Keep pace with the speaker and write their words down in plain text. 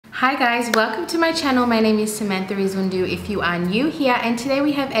Hi guys, welcome to my channel. My name is Samantha Rizwundu if you are new here, and today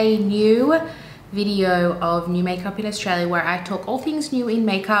we have a new video of new makeup in Australia where I talk all things new in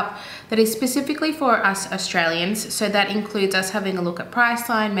makeup that is specifically for us Australians. So that includes us having a look at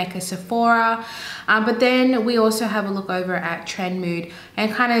Priceline, Mecca, Sephora, but then we also have a look over at Trend Mood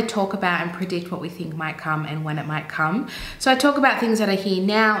and kind of talk about and predict what we think might come and when it might come. So I talk about things that are here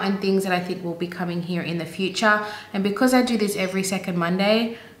now and things that I think will be coming here in the future, and because I do this every second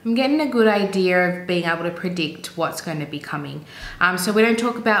Monday, I'm getting a good idea of being able to predict what's going to be coming. So we don't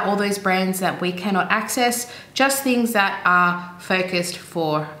talk about all those brands that we cannot access, just things that are focused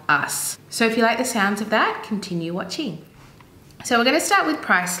for us. So if you like the sounds of that, continue watching. So we're going to start with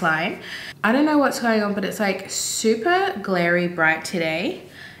Priceline. I don't know what's going on, but it's like super glary bright today.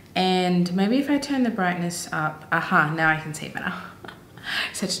 And maybe if I turn the brightness up, now I can see better.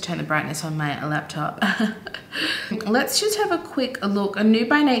 So to turn the brightness on my laptop. Let's just have a quick look. A Nude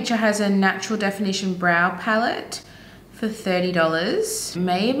by Nature has a natural definition brow palette for $30.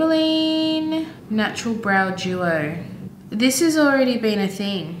 Maybelline Natural Brow Duo. This has already been a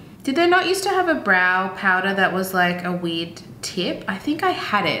thing. Did they not used to have a brow powder that was like a weird tip? I think I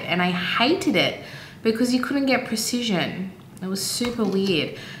had it and I hated it because you couldn't get precision. It was super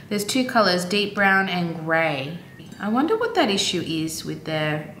weird. There's two colors, deep brown and gray. I wonder what that issue is with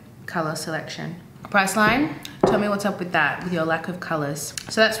their color selection. Priceline, tell me what's up with that, with your lack of colors.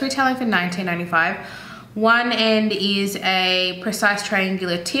 So that's retailing for $19.95. One end is a precise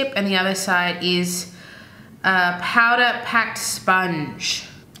triangular tip and the other side is a powder packed sponge.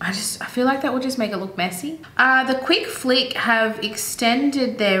 I feel like that would just make it look messy. The Quick Flick have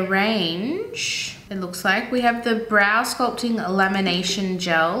extended their range. It looks like we have the Brow Sculpting Lamination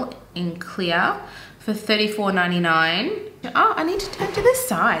Gel in clear for $34.99. Oh, I need to turn to this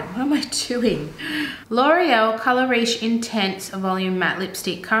side. What am I doing? L'Oreal Color Riche Intense Volume Matte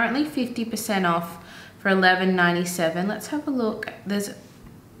Lipstick, currently 50% off for $11.97. Let's have a look. There's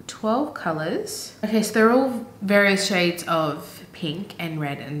 12 colors. Okay, so they're all various shades of pink and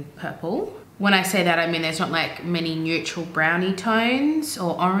red and purple. When I say that, I mean there's not like many neutral brownie tones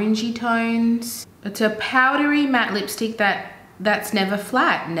or orangey tones. It's a powdery matte lipstick that's never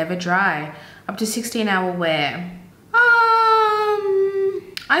flat, never dry. Up to 16-hour wear.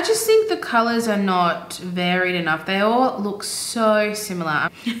 I just think the colors are not varied enough. They all look so similar,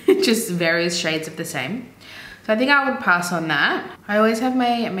 just various shades of the same. So I think I would pass on that. I always have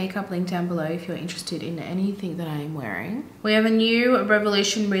my makeup link down below if you're interested in anything that I am wearing. We have a new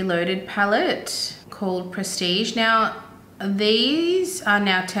Revolution Reloaded palette called Prestige. Now, these are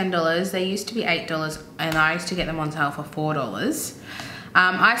now $10. They used to be $8 and I used to get them on sale for $4.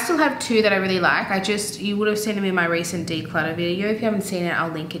 I still have two that I really like. You would have seen them in my recent declutter video. If you haven't seen it,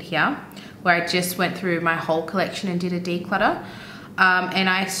 I'll link it here, where I just went through my whole collection and did a declutter. And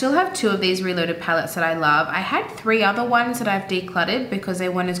I still have two of these reloaded palettes that I love. I had three other ones that I've decluttered because they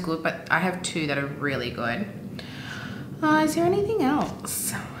weren't as good, but I have two that are really good. Is there anything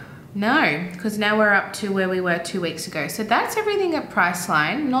else? No, because now we're up to where we were 2 weeks ago. So that's everything at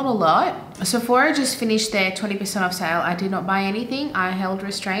Priceline, not a lot. Sephora just finished their 20% off sale. I did not buy anything. I held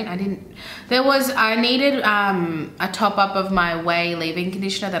restraint. I needed a top up of my Way leave-in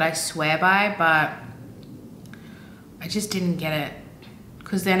conditioner that I swear by, but I just didn't get it.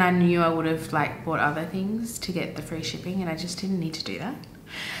 Because then I knew I would have like bought other things to get the free shipping and I just didn't need to do that.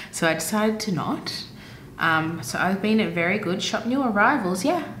 So I decided to not. So I've been at very good shop new arrivals.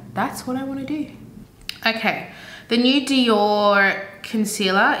 Yeah, that's what I want to do. Okay, the new Dior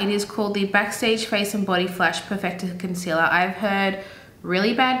concealer. It is called the Backstage Face and Body Flash Perfector Concealer. I've heard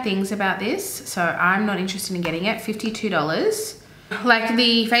really bad things about this, so I'm not interested in getting it. $52. Like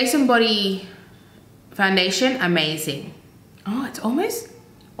the Face and Body foundation, amazing. Oh, it's almost,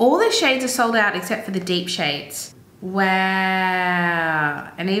 all the shades are sold out except for the deep shades.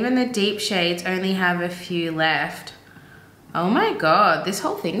 Wow, and even the deep shades only have a few left. Oh my God, this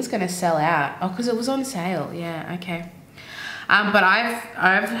whole thing's gonna sell out. Oh, because it was on sale, yeah, okay. But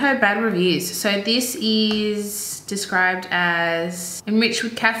I've heard bad reviews. So this is described as enriched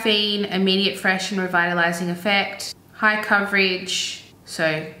with caffeine, immediate fresh and revitalizing effect, high coverage,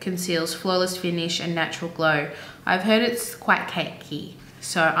 so conceals flawless finish and natural glow. I've heard it's quite cakey,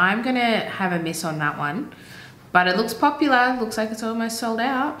 so I'm gonna have a miss on that one. But it looks popular, looks like it's almost sold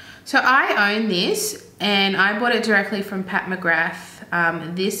out. So I own this and I bought it directly from Pat McGrath.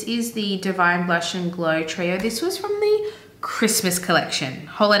 This is the Divine Blush and Glow Trio. This was from the Christmas collection,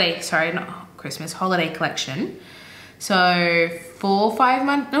 holiday collection. So 4 or 5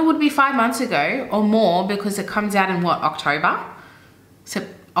 months, no, it would be 5 months ago or more because it comes out in what, October? So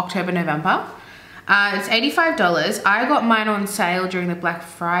October, November. It's $85. I got mine on sale during the Black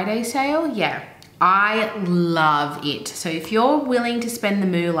Friday sale. Yeah, I love it. So if you're willing to spend the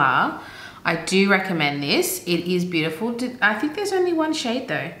moolah, I do recommend this. It is beautiful. I think there's only one shade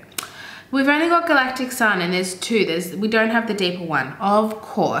though. We've only got Galactic Sun and there's two. We don't have the deeper one. Of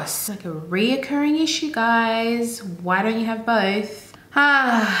course. Like a reoccurring issue, guys. Why don't you have both?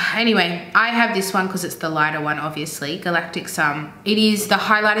 Anyway, I have this one because it's the lighter one, obviously, Galactic Sun. The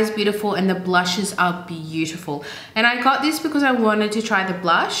highlight is beautiful and the blushes are beautiful. And I got this because I wanted to try the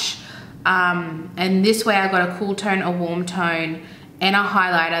blush. And this way I got a cool tone, a warm tone, and a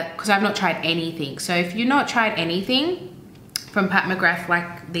highlighter because I've not tried anything. So if you've not tried anything from Pat McGrath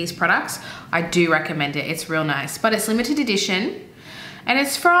like these products, I do recommend it. It's real nice, but it's limited edition and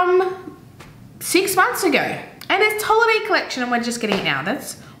it's from 6 months ago. And it's holiday collection and we're just getting it now.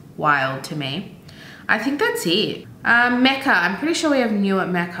 That's wild to me. I think that's it. Mecca, I'm pretty sure we have new at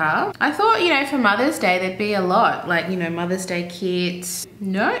Mecca. I thought, you know, for Mother's Day, there'd be a lot. Like, you know, Mother's Day kits.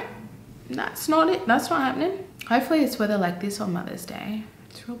 No, that's not it. That's not happening. Hopefully it's weather like this on Mother's Day.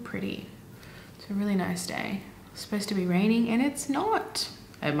 It's real pretty. It's a really nice day. It's supposed to be raining and it's not.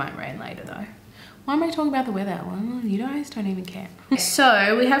 It might rain later though. Why am I talking about the weather? Well, you guys don't even care.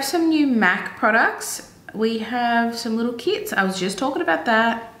 So we have some new MAC products. We have some little kits. I was just talking about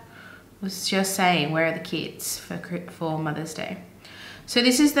that. I was just saying, where are the kits for Mother's Day? So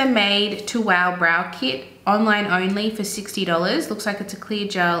this is the Made to Wow Brow Kit, online only for $60. Looks like it's a clear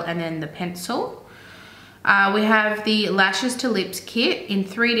gel and then the pencil. We have the Lashes to Lips kit in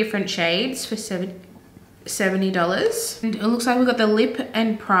 3 different shades for $70. And it looks like we've got the Lip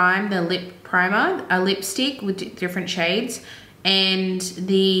and Prime, the lip primer, a lipstick with different shades. And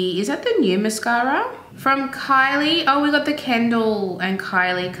is that the new mascara? From Kylie. Oh, we got the Kendall and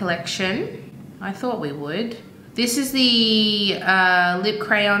Kylie collection. I thought we would. This is the lip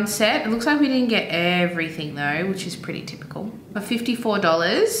crayon set. It looks like we didn't get everything though, which is pretty typical. For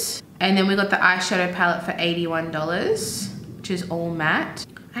 $54. And then we got the eyeshadow palette for $81, which is all matte.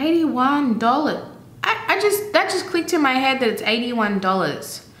 $81. That just clicked in my head that it's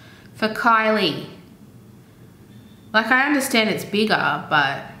 $81 for Kylie. Like, I understand it's bigger,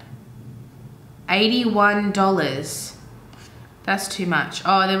 but $81. That's too much.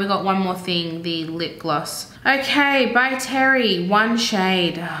 Oh, then we got one more thing, the lip gloss. Okay, by Terry, 1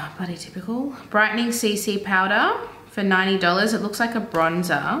 shade. Oh, bloody typical. Brightening CC powder for $90. It looks like a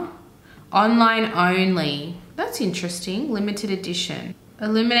bronzer. Online only. That's interesting. Limited edition.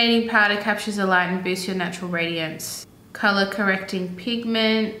 Illuminating powder captures the light and boosts your natural radiance. Color correcting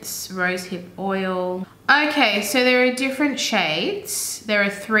pigments. Rosehip oil. Okay, so there are different shades. There are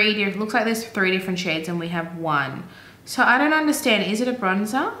 3 different, looks like there's 3 different shades and we have 1. So I don't understand, is it a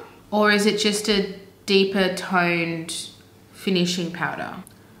bronzer? Or is it just a deeper toned finishing powder?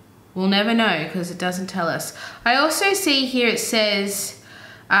 We'll never know because it doesn't tell us. I also see here it says,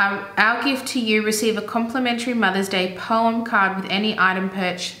 our gift to you, receive a complimentary Mother's Day poem card with any item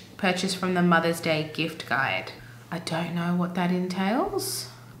purchased from the Mother's Day gift guide. I don't know what that entails,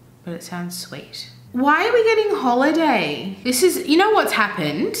 but it sounds sweet. Why are we getting holiday? This is, you know what's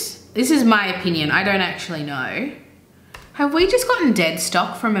happened? This is my opinion, I don't actually know. Have we just gotten dead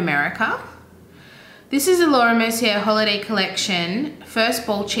stock from America? This is a Laura Mercier holiday collection, first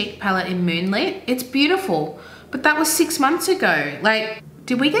ball cheek palette in Moonlit. It's beautiful, but that was 6 months ago. Like,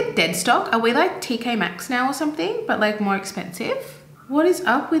 did we get dead stock? Are we like TK Maxx now or something, but like more expensive? What is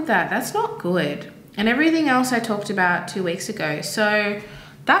up with that? That's not good. And everything else I talked about 2 weeks ago. So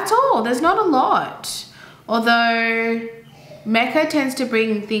that's all, there's not a lot. Although Mecca tends to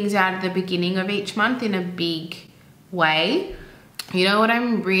bring things out at the beginning of each month in a big way. You know what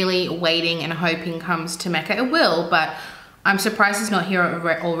I'm really waiting and hoping comes to Mecca? It will, but I'm surprised it's not here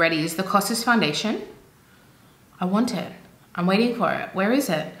already, is the Kosas foundation. I want it. I'm waiting for it. Where is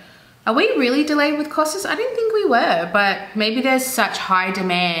it? Are we really delayed with Kosas? I didn't think we were, but maybe there's such high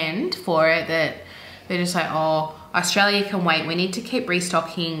demand for it that they're just like, oh, Australia can wait. We need to keep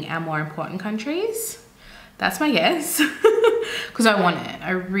restocking our more important countries. That's my guess. Because I want it.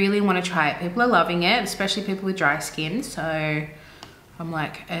 I really want to try it. People are loving it, especially people with dry skin. So I'm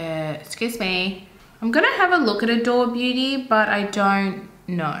like, excuse me. I'm going to have a look at Adore Beauty, but I don't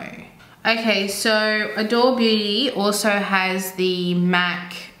know. Okay, so Adore Beauty also has the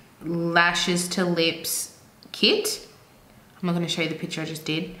MAC Lashes to Lips kit. I'm not going to show you the picture I just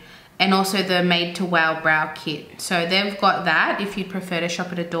did. And also the Made to Wow Brow kit. So they've got that if you'd prefer to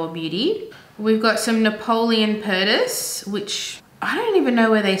shop at Adore Beauty. We've got some Napoleon Perdis, which I don't even know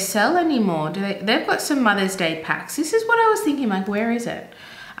where they sell anymore. They've got some Mother's Day packs. This is what I was thinking, like, where is it?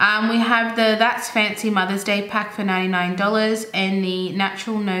 We have the That's Fancy Mother's Day pack for $99 and the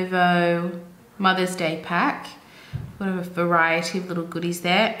Natural Nouveau Mother's Day pack. Got a variety of little goodies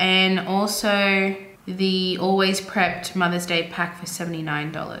there. And also the Always Prepped Mother's Day pack for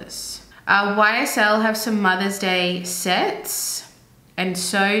 $79. YSL have some Mother's Day sets, and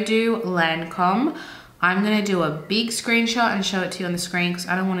so do Lancome. I'm gonna do a big screenshot and show it to you on the screen because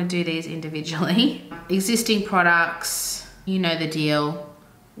I don't wanna do these individually. Existing products, you know the deal,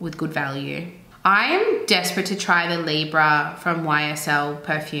 with good value. I am desperate to try the Libra from YSL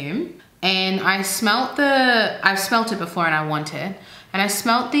perfume. And I've smelt it before and I want it. And I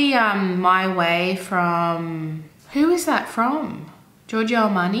smelt the My Way from, who is that from? Giorgio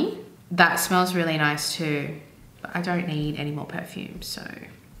Armani? That smells really nice too. But I don't need any more perfume, so.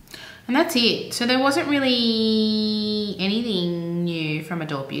 And that's it. So there wasn't really anything new from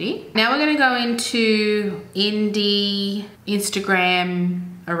Adore Beauty. Now we're gonna go into indie Instagram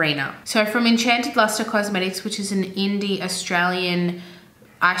arena. So from Enchanted Luster Cosmetics, which is an indie Australian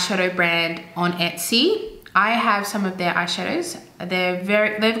eyeshadow brand on Etsy. I have some of their eyeshadows.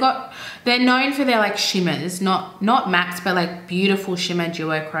 They're known for their like shimmers, not mattes, but like beautiful shimmer,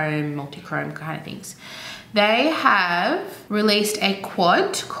 duochrome, multichrome kind of things. They have released a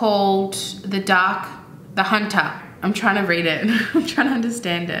quad called The Hunter. I'm trying to read it. I'm trying to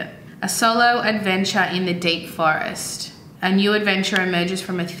understand it. A solo adventure in the deep forest. A new adventure emerges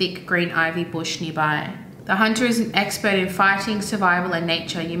from a thick green ivy bush nearby. The Hunter is an expert in fighting, survival, and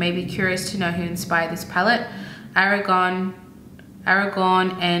nature. You may be curious to know who inspired this palette. Aragon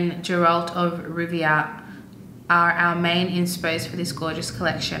and Geralt of Rivia are our main inspos for this gorgeous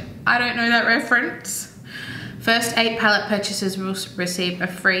collection. I don't know that reference. First 8 palette purchases will receive a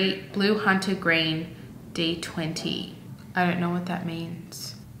free Blue Hunter Green D20. I don't know what that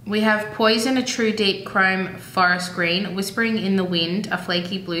means. We have Poison, a true deep chrome forest green. Whispering in the Wind, a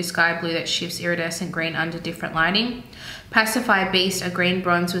flaky blue sky blue that shifts iridescent green under different lighting. Pacify Beast, a green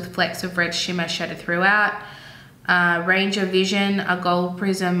bronze with flecks of red shimmer shadowed throughout. Ranger Vision, a gold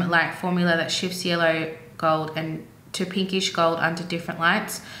prism light formula that shifts yellow gold and to pinkish gold under different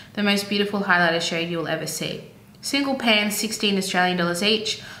lights. The most beautiful highlighter shade you will ever see. Single pans, 16 Australian dollars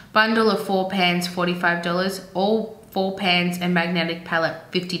each. Bundle of 4 pans, $45. All 4 pans and magnetic palette,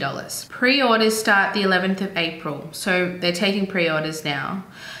 $50. Pre-orders start the 11th of April. So they're taking pre-orders now.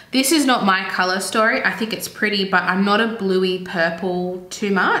 This is not my color story. I think it's pretty, but I'm not a bluey purple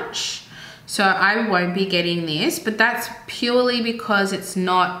too much. So I won't be getting this, but that's purely because it's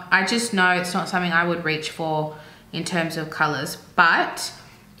not, I just know it's not something I would reach for in terms of colors, but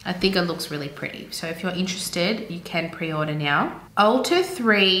I think it looks really pretty. So if you're interested, you can pre-order now. Ulta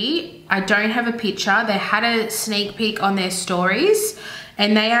 3, I don't have a picture. They had a sneak peek on their stories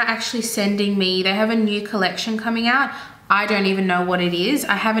and they are actually sending me, they have a new collection coming out. I don't even know what it is.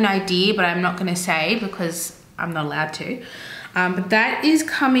 I have an idea, but I'm not gonna say because I'm not allowed to. But that is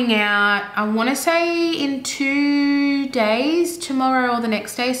coming out, I wanna say in 2 days, tomorrow or the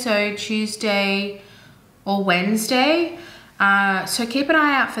next day, so Tuesday or Wednesday. So keep an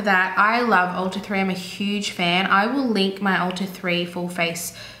eye out for that. I love Ulta 3, I'm a huge fan. I will link my Ulta 3 full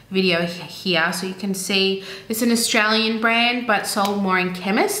face video here so you can see. It's an Australian brand but sold more in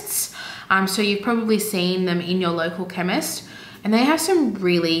chemists. So you've probably seen them in your local chemist and they have some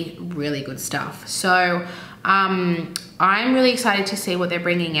really, really good stuff. So I'm really excited to see what they're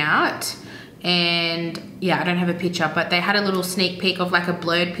bringing out. And yeah, I don't have a picture, but they had a little sneak peek of like a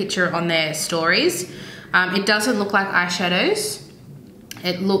blurred picture on their stories. It doesn't look like eyeshadows.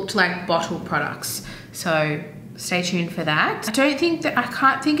 It looked like bottled products. So stay tuned for that. I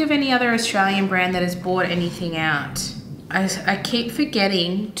can't think of any other Australian brand that has bought anything out. I keep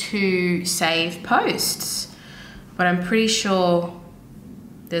forgetting to save posts, but I'm pretty sure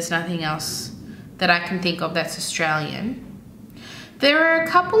there's nothing else that I can think of that's Australian. There are a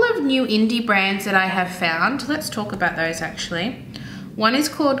couple of new indie brands that I have found. Let's talk about those actually. One is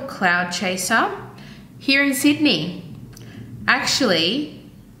called Cloud Chaser. Here in Sydney, actually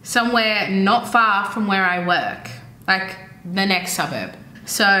somewhere not far from where I work, like the next suburb.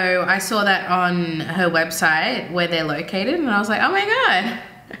 So I saw that on her website where they're located and I was like, oh my God,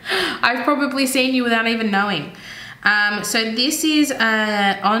 I've probably seen you without even knowing. So this is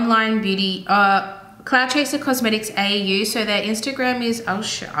an online beauty, Cloud Chaser Cosmetics AU. So their Instagram is, I'll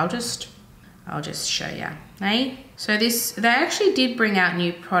just show you, hey? So they actually did bring out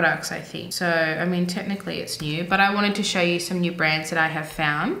new products, I think. So, I mean, technically it's new, but I wanted to show you some new brands that I have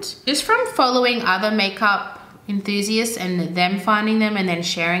found. Just from following other makeup enthusiasts and them finding them and then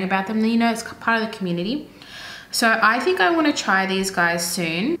sharing about them, you know, it's part of the community. So I think I want to try these guys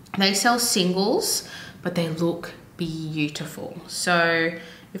soon. They sell singles, but they look beautiful. So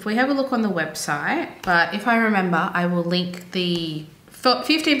if we have a look on the website, but if I remember, I will link the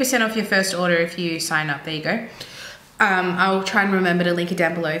 15% off your first order if you sign up. There you go. I'll try and remember to link it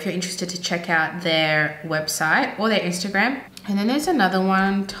down below if you're interested to check out their website or their Instagram. And then there's another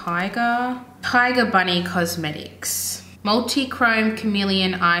one, Tiger Bunny Cosmetics. Multi-chrome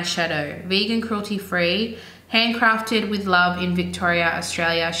chameleon eyeshadow, vegan, cruelty-free, handcrafted with love in Victoria,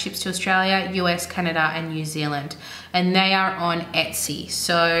 Australia, ships to Australia, US, Canada, and New Zealand. And they are on Etsy.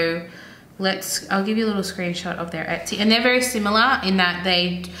 So I'll give you a little screenshot of their Etsy. And they're very similar in that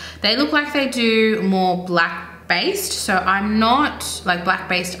they look like they do more black based. So I'm not, like black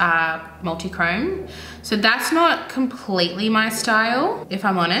based are multi-chrome. So that's not completely my style, if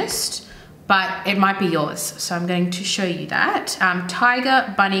I'm honest, but it might be yours. So I'm going to show you that.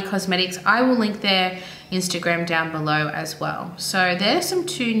 Tiger Bunny Cosmetics, I will link their Instagram down below as well. So there's some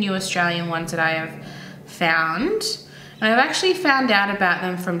 2 new Australian ones that I have found. And I've actually found out about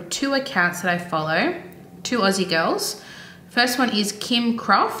them from 2 accounts that I follow, 2 Aussie girls. First one is Kim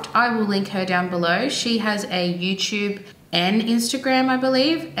Croft. I will link her down below. She has a YouTube and Instagram, I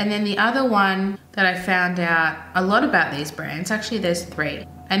believe. And then the other one that I found out a lot about these brands, actually there's 3.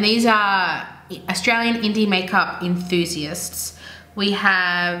 And these are Australian indie makeup enthusiasts. We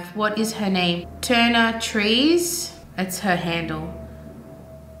have, what is her name? Turner Trees. It's her handle.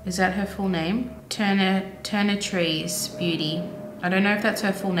 Is that her full name? Turner Trees Beauty. I don't know if that's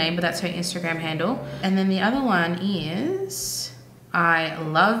her full name, but that's her Instagram handle. And then the other one is, I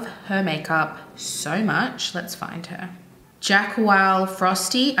love her makeup so much. Let's find her. Jackwell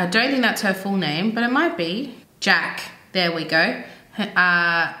Frosty. I don't think that's her full name, but it might be. Jack. There we go.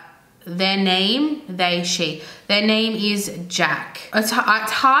 Their name, she. Their name is Jack. It's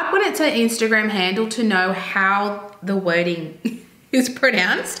hard when it's an Instagram handle to know how the wording is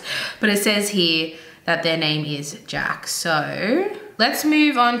pronounced, but it says here that their name is Jack. So let's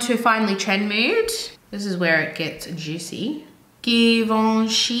move on to finally Trend Mood. This is where it gets juicy.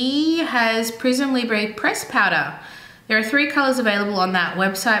 Givenchy has Prism Libre press powder. There are 3 colors available on that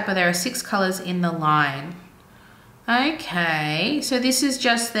website, but there are 6 colors in the line. Okay, so this is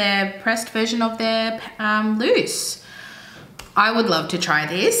just their pressed version of their loose. I would love to try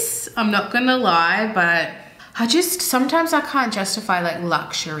this. I'm not gonna lie, but sometimes I can't justify like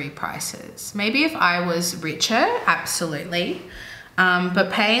luxury prices. Maybe if I was richer, absolutely. But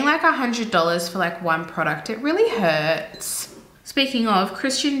paying like $100 for like one product, it really hurts. Speaking of,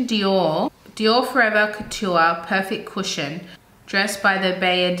 Christian Dior Forever Couture Perfect Cushion, dressed by the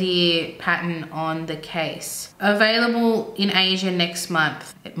Bayadere pattern on the case. Available in Asia next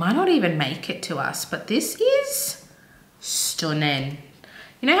month. It might not even make it to us, but this is stunning.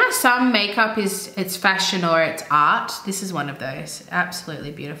 You know how some makeup it's fashion or it's art? This is one of those.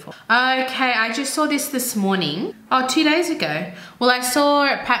 Absolutely beautiful. Okay, I just saw this morning. Oh, 2 days ago. Well, I saw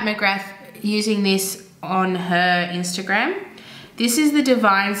Pat McGrath using this on her Instagram. This is the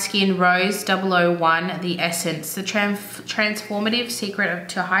Divine Skin Rose 001, the Essence, the transformative secret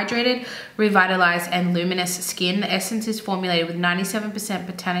to hydrated, revitalized, and luminous skin. The Essence is formulated with 97%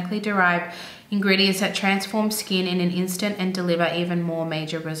 botanically derived ingredients that transform skin in an instant and deliver even more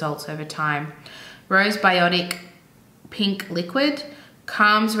major results over time. Rose Biotic Pink Liquid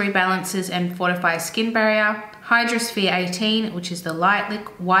calms, rebalances, and fortifies skin barrier. Hydrosphere 18, which is the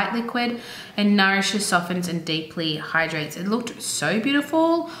white liquid, and nourishes, softens, and deeply hydrates. It looked so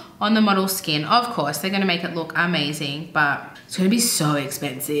beautiful on the model's skin. Of course, they're gonna make it look amazing, but it's gonna be so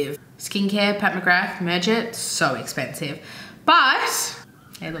expensive. Skincare, Pat McGrath, merge it, so expensive. But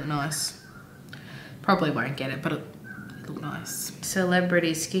they look nice. Probably won't get it, but it look nice.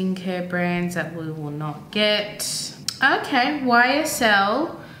 Celebrity skincare brands that we will not get. Okay,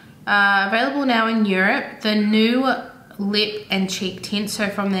 YSL. Available now in Europe, the new lip and cheek tint, so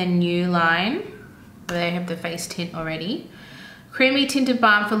from their new line, they have the face tint already. Creamy tinted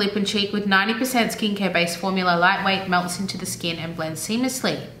balm for lip and cheek with 90% skincare based formula, lightweight, melts into the skin and blends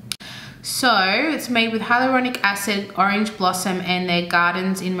seamlessly. So it's made with hyaluronic acid, orange blossom, and their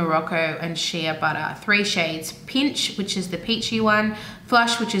gardens in Morocco and shea butter. 3 shades, Pinch, which is the peachy one,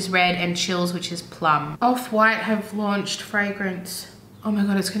 Flush, which is red, and Chills, which is plum. Off-White have launched fragrance. Oh my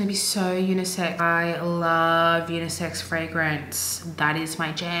God, it's gonna be so unisex. I love unisex fragrance. That is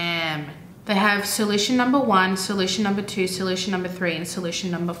my jam. They have solution number 1, solution number 2, solution number 3, and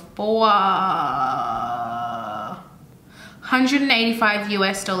solution number 4. $185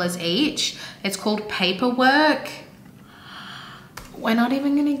 US each. It's called Paperwork. We're not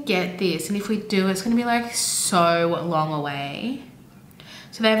even gonna get this, and if we do, it's gonna be like so long away.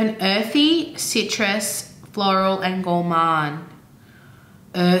 So they have an earthy, citrus, floral, and gourmand.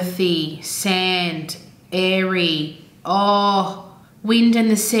 Earthy, sand, airy, oh, wind and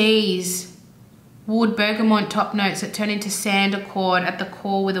the seas. wood bergamot top notes that turn into sand accord at the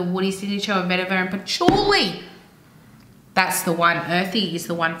core with a woody signature of vetiver and patchouli. That's the one. Earthy is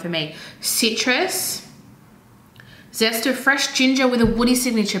the one for me. Citrus. Zest of fresh ginger with a woody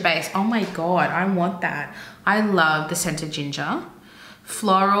signature base. Oh my God, I want that. I love the scent of ginger.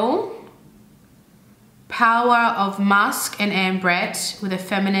 Floral. Power of musk and ambrette with a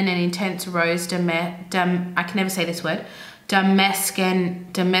feminine and intense rose I can never say this word.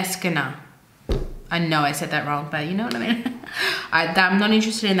 Damescana. I know I said that wrong, but you know what I mean. I'm not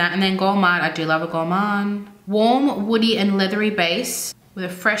interested in that. And then gourmand, I do love a gourmand. Warm, woody and leathery base with a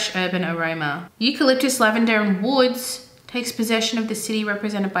fresh urban aroma. Eucalyptus, lavender and woods takes possession of the city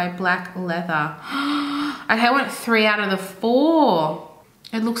represented by black leather. Okay, I want 3 out of the 4.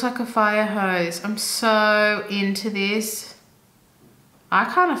 It looks like a fire hose. I'm so into this. I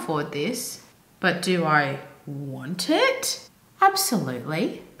can't afford this, but do I want it?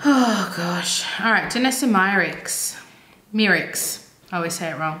 Absolutely. Oh gosh. All right, Danessa Myrix. I always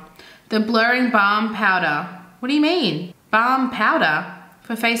say it wrong. The Blurring Balm Powder. What do you mean? Balm powder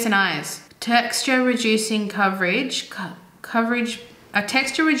for face and eyes. Texture reducing coverage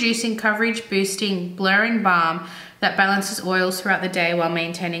boosting blurring balm that balances oils throughout the day while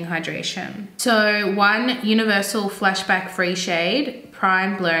maintaining hydration. So 1 universal flashback free shade,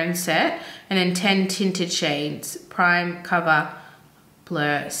 prime blur and set, and then 10 tinted shades, prime cover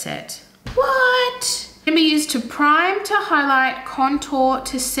blur set. What? Can be used to prime, to highlight, contour,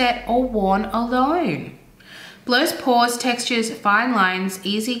 to set, or worn alone. Blurs pores, textures, fine lines,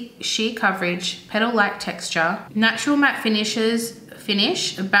 easy sheer coverage, petal-like texture, natural matte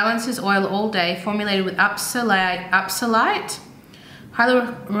finish, balances oil all day, formulated with upsolite,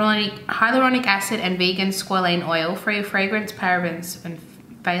 hyaluronic acid and vegan squalane oil, free of fragrance, parabens and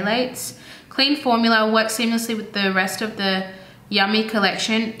phthalates. Clean formula, works seamlessly with the rest of the Yummy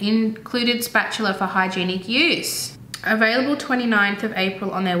collection, included spatula for hygienic use. Available 29th of April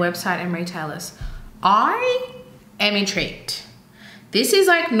on their website and retailers. I am intrigued. This is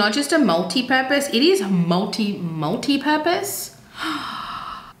like not just a multi-purpose, it is multi-purpose.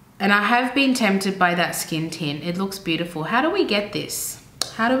 And I have been tempted by that skin tint. It looks beautiful. How do we get this?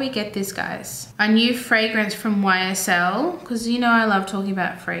 How do we get this, guys? A new fragrance from YSL, because you know I love talking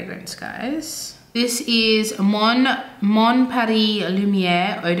about fragrance, guys. This is Mon Paris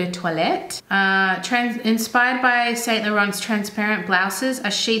Lumière Eau de Toilette. Inspired by Saint Laurent's transparent blouses,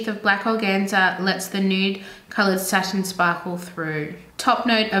 a sheath of black organza lets the nude colored satin sparkle through. Top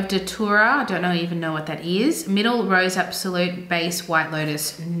note of Datura, I don't even know what that is. Middle Rose Absolute, base White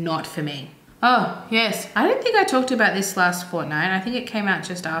Lotus, not for me. Oh, yes, I don't think I talked about this last fortnight. I think it came out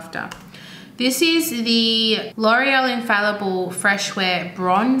just after. This is the L'Oreal Infallible Fresh Wear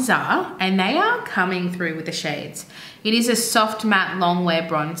Bronzer, and they are coming through with the shades. It is a soft matte long wear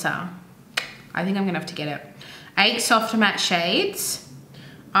bronzer. I think I'm gonna have to get it. 8 soft matte shades.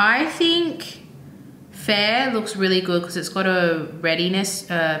 I think Fair looks really good because it's got a readiness,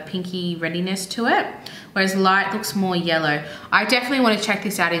 pinky readiness to it, whereas Light looks more yellow. I definitely want to check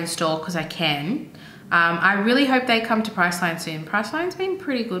this out in store because I can. I really hope they come to Priceline soon. Priceline's been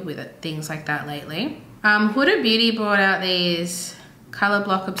pretty good with it, things like that lately. Huda Beauty brought out these Color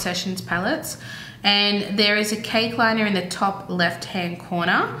Block Obsessions palettes, and there is a cake liner in the top left-hand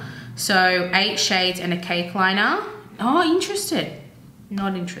corner. So 8 shades and a cake liner. Oh, interested.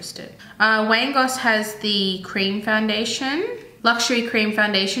 Not interested. Wayne Goss has the cream foundation, luxury cream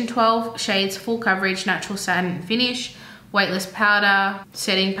foundation, 12 shades, full coverage, natural satin finish, weightless powder,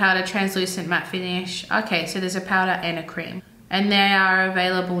 setting powder, translucent matte finish. Okay, so there's a powder and a cream. And they are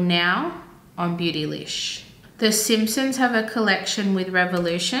available now on Beautylish. The Simpsons have a collection with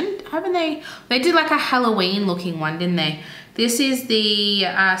Revolution, haven't they? They did like a Halloween looking one, didn't they? This is the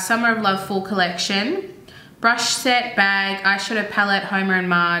Summer of Love full collection. Brush set, bag, eyeshadow palette, Homer and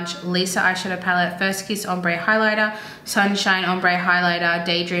Marge, Lisa eyeshadow palette, First Kiss ombre highlighter, Sunshine ombre highlighter,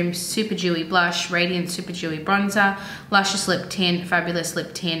 Daydream super dewy blush, Radiant super dewy bronzer, Luscious lip tint, Fabulous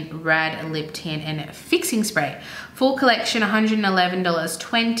lip tint, Rad lip tint, and fixing spray. Full collection,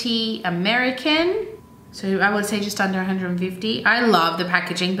 $111.20 American. So I would say just under 150. I love the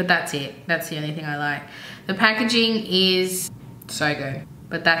packaging, but that's it. That's the only thing I like. The packaging is so good,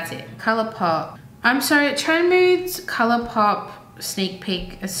 but that's it. ColourPop. I'm sorry, Trend Moods ColourPop sneak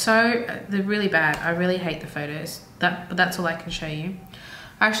peek is they're really bad. I really hate the photos. But that's all I can show you.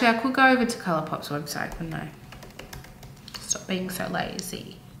 Actually, I could go over to ColourPop's website, couldn't I? Stop being so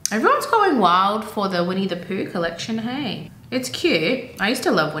lazy. Everyone's going wild for the Winnie the Pooh collection, hey. It's cute. I used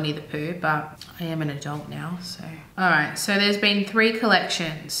to love Winnie the Pooh, but I am an adult now, so. All right, so there's been 3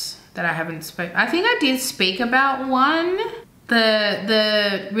 collections that I haven't spoken. I think I did speak about one.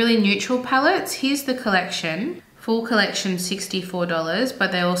 The really neutral palettes, here's the collection. Full collection, $64,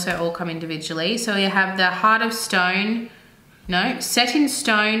 but they also all come individually. So you have the Heart of Stone, Set in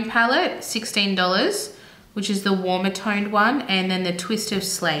Stone palette, $16, which is the warmer toned one, and then the Twist of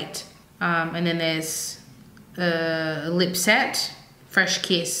Slate. And then there's a lip set, Fresh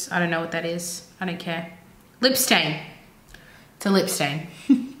Kiss. I don't know what that is. I don't care. Lip stain. It's a lip stain.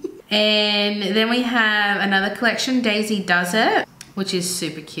 And then we have another collection, Daisy Does It, which is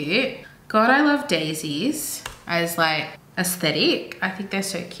super cute. God, I love daisies as like aesthetic. I think they're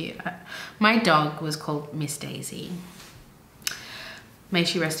so cute. My dog was called Miss Daisy. May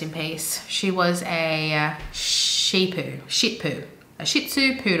she rest in peace. She was a shih tzu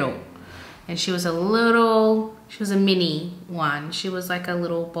poodle. And she was a mini one. She was like a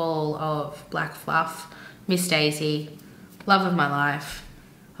little ball of black fluff. Miss Daisy, love of my life.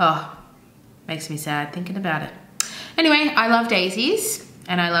 Oh, makes me sad thinking about it. Anyway, I love daisies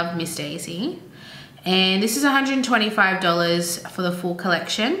and I love Miss Daisy. And this is $125 for the full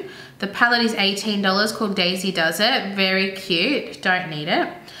collection. The palette is $18 called Daisy Does It. Very cute, don't need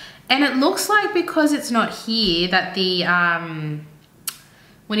it. And it looks like because it's not here that the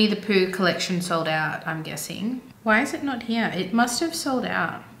Winnie the Pooh collection sold out, I'm guessing. Why is it not here? It must have sold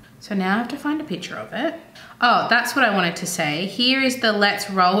out. So now I have to find a picture of it. Oh, that's what I wanted to say. Here is the Let's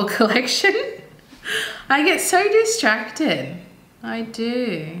Roll collection. I get so distracted. I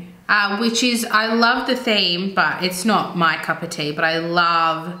do. Which is, I love the theme, but it's not my cup of tea, but I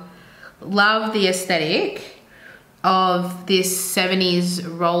love the aesthetic of this 70s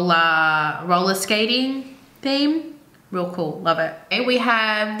roller skating theme. Real cool, love it. Okay, we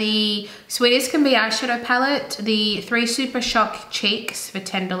have the Sweet as Can Be eyeshadow palette, the 3 Super Shock Cheeks for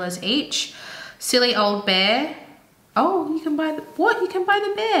 $10 each. Silly Old Bear. Oh, you can buy the, what? You can buy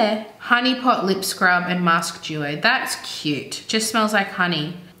the bear. Honey Pot Lip Scrub and Mask Duo. That's cute. Just smells like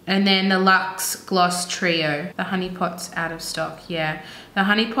honey. And then the Luxe Gloss Trio. The Honey Pot's out of stock, yeah. The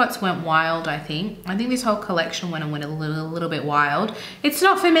Honey Pots went wild, I think. I think this whole collection went a little bit wild. It's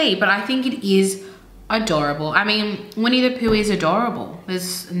not for me, but I think it is adorable. I mean, Winnie the Pooh is adorable.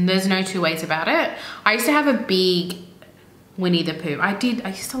 There's no two ways about it. I used to have a big Winnie the Pooh. I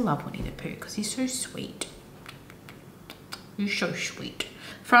used to love Winnie the Pooh because he's so sweet. He's so sweet.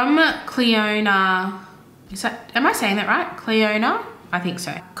 From Cleona, am I saying that right? Cleona? I think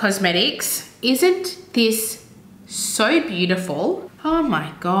so. Cosmetics. Isn't this so beautiful? Oh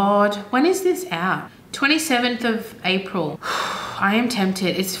my God. When is this out? 27th of April. I am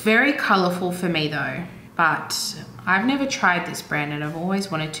tempted. It's very colorful for me though, but I've never tried this brand and I've always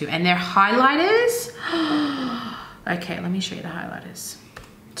wanted to. And their highlighters. Okay, let me show you the highlighters.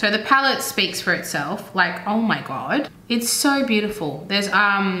 So the palette speaks for itself. Like, oh my God. It's so beautiful. There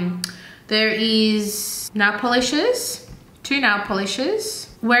is nail polishes. 2 nail polishes.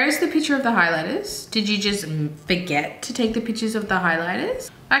 Where is the picture of the highlighters? Did you just forget to take the pictures of the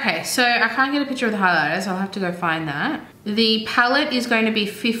highlighters? Okay, so I can't get a picture of the highlighters. I'll have to go find that. The palette is going to be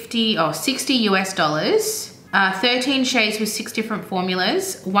 $60 US. 13 shades with 6 different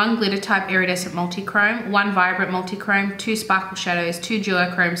formulas. 1 glitter type iridescent multichrome, 1 vibrant multichrome, 2 sparkle shadows, 2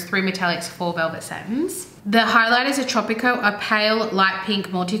 duochromes, 3 metallics, 4 velvet satins. The highlighters are Tropico, a pale light pink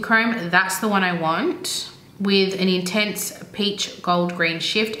multichrome. That's the one I want, with an intense peach gold green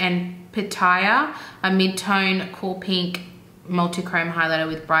shift, and Pitaya, a mid-tone cool pink multichrome highlighter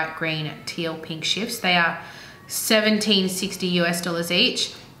with bright green teal pink shifts. They are $17.60 US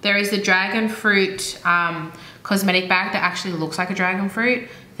each. There is the dragon fruit cosmetic bag that actually looks like a dragon fruit,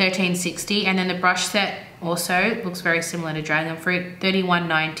 $13.60, and then the brush set also looks very similar to dragon fruit,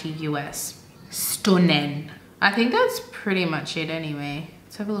 $31.90 US. Stunning. I think that's pretty much it anyway.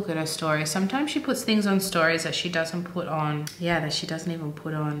 Let's have a look at her stories. Sometimes she puts things on stories that she doesn't put on, that she doesn't even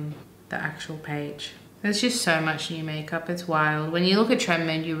put on the actual page. There's just so much new makeup, it's wild. When you look at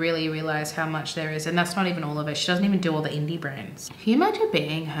Trendman, you really realize how much there is, and that's not even all of it. She doesn't even do all the indie brands. Can you imagine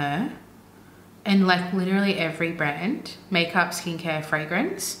being her? And like literally every brand, makeup, skincare,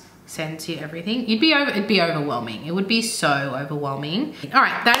 fragrance, sends you everything. It'd be overwhelming. It would be so overwhelming. All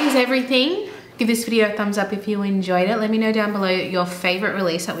right, that is everything. Give this video a thumbs up if you enjoyed it. Let me know down below your favorite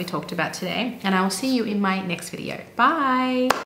release that we talked about today, and I will see you in my next video. Bye.